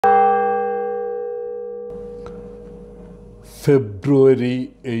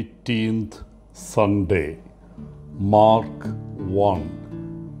February 18th, Sunday, Mark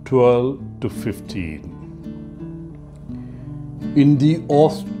 1, 12 to 15. In the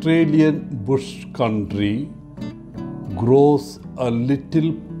Australian bush country grows a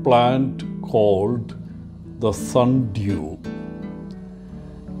little plant called the sundew.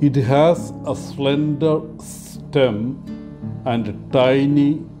 It has a slender stem and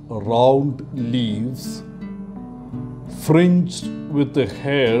tiny round leaves fringed with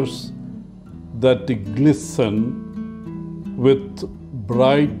hairs that glisten with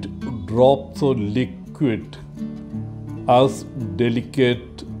bright drops of liquid as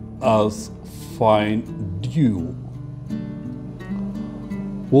delicate as fine dew.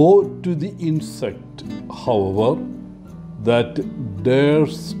 Woe to the insect, however, that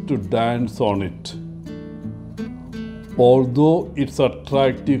dares to dance on it. Although its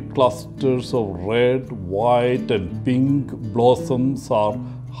attractive clusters of red, white, and pink blossoms are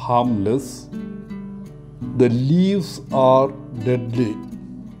harmless, the leaves are deadly.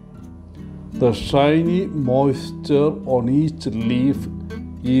 The shiny moisture on each leaf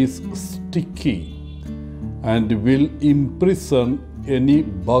is sticky and will imprison any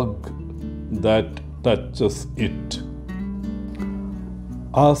bug that touches it.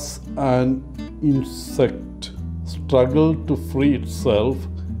 As an insect struggles to free itself,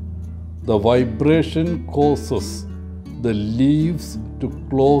 the vibration causes the leaves to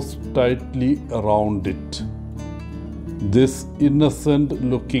close tightly around it. This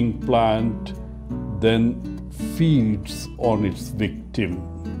innocent-looking plant then feeds on its victim.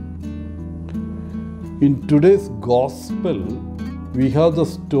 In today's Gospel, we have the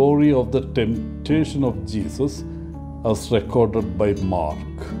story of the temptation of Jesus as recorded by Mark.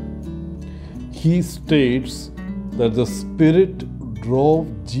 He states that the Spirit drove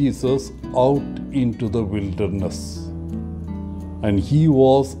Jesus out into the wilderness, and he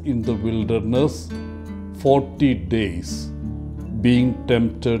was in the wilderness 40 days, being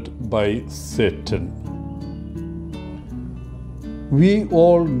tempted by Satan. We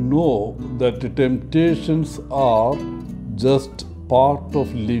all know that temptations are just part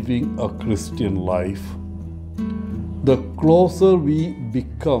of living a Christian life. The closer we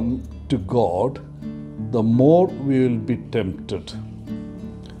become to God, the more we will be tempted.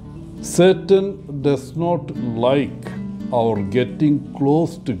 Satan does not like our getting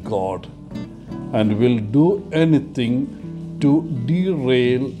close to God and will do anything to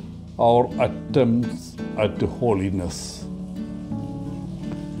derail our attempts at holiness.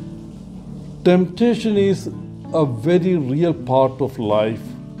 Temptation is a very real part of life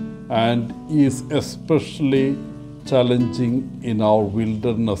and is especially challenging in our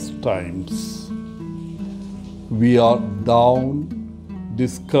wilderness times. We are down,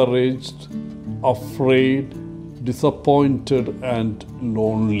 discouraged, afraid, disappointed, and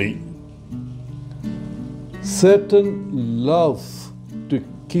lonely. Satan loves to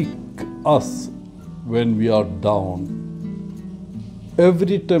kick us when we are down.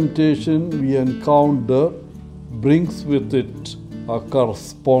 Every temptation we encounter brings with it a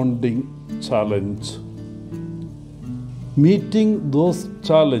corresponding challenge. Meeting those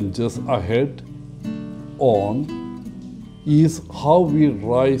challenges ahead on is how we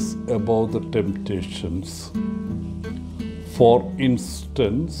rise above the temptations. For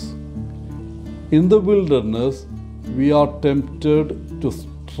instance, in the wilderness, we are tempted to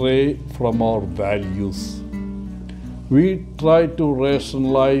stray from our values. We try to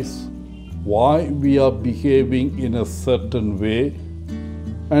rationalize why we are behaving in a certain way,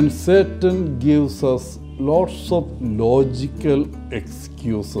 and Satan gives us lots of logical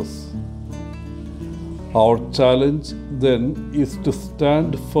excuses. Our challenge then is to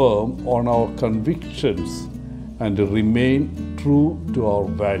stand firm on our convictions and remain true to our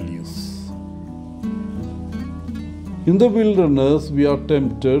values. In the wilderness, we are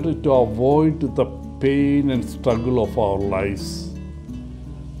tempted to avoid the pain and struggle of our lives.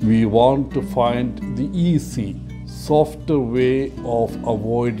 We want to find the easy, softer way of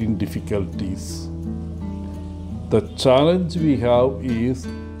avoiding difficulties. The challenge we have is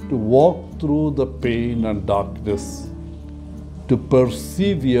to walk through the pain and darkness, to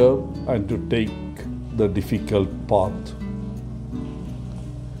persevere and to take the difficult path.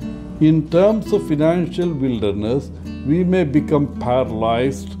 In terms of financial wilderness, we may become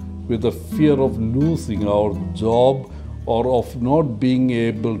paralyzed with the fear of losing our job or of not being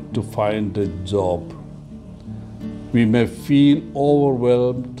able to find a job. We may feel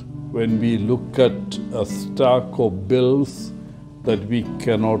overwhelmed when we look at a stack of bills that we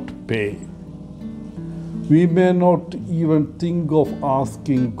cannot pay. We may not even think of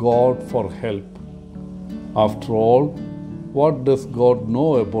asking God for help. After all, What does God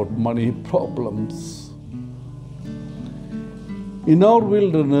know about money problems? In our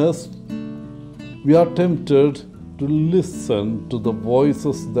wilderness, we are tempted to listen to the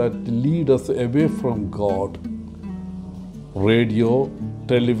voices that lead us away from God. Radio,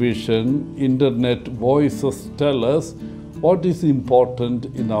 television, internet voices tell us what is important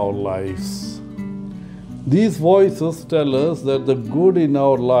in our lives. These voices tell us that the good in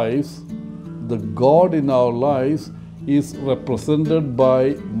our lives, the God in our lives, is represented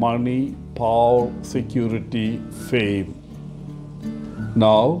by money, power, security, fame.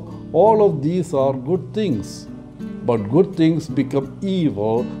 Now, all of these are good things, but good things become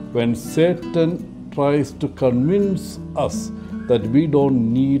evil when Satan tries to convince us that we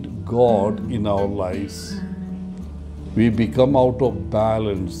don't need God in our lives. We become out of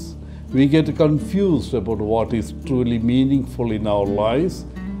balance. We get confused about what is truly meaningful in our lives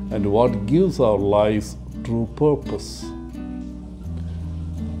and what gives our lives true purpose.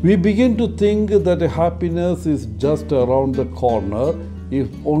 We begin to think that happiness is just around the corner if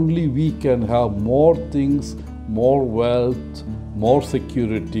only we can have more things, more wealth, more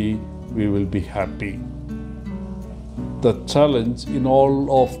security, we will be happy. The challenge in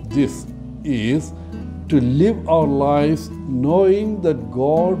all of this is to live our lives knowing that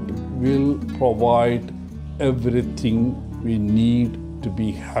God will provide everything we need to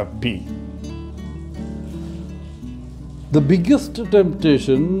be happy. The biggest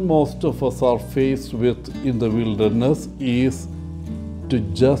temptation most of us are faced with in the wilderness is to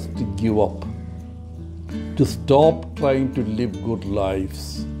just give up, to stop trying to live good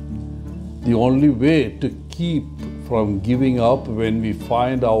lives. The only way to keep from giving up when we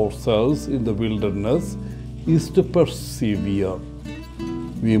find ourselves in the wilderness is to persevere.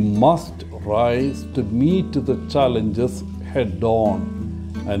 We must rise to meet the challenges head on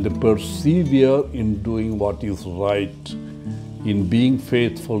and persevere in doing what is right, in being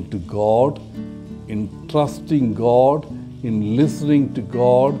faithful to God, in trusting God, in listening to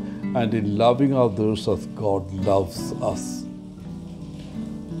God, and in loving others as God loves us.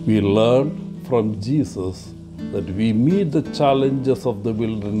 We learn from Jesus that we meet the challenges of the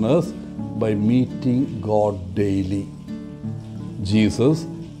wilderness by meeting God daily. Jesus,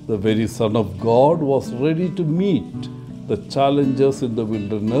 the very Son of God, was ready to meet the challenges in the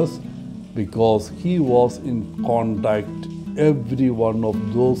wilderness because he was in contact every one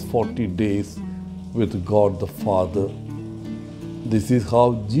of those 40 days with God the Father. This is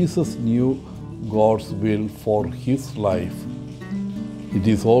how Jesus knew God's will for his life. It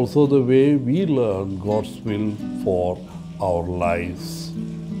is also the way we learn God's will for our lives.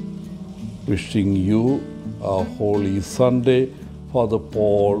 Wishing you a holy Sunday, Father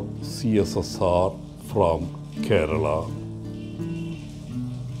Paul, CSSR from Kerala.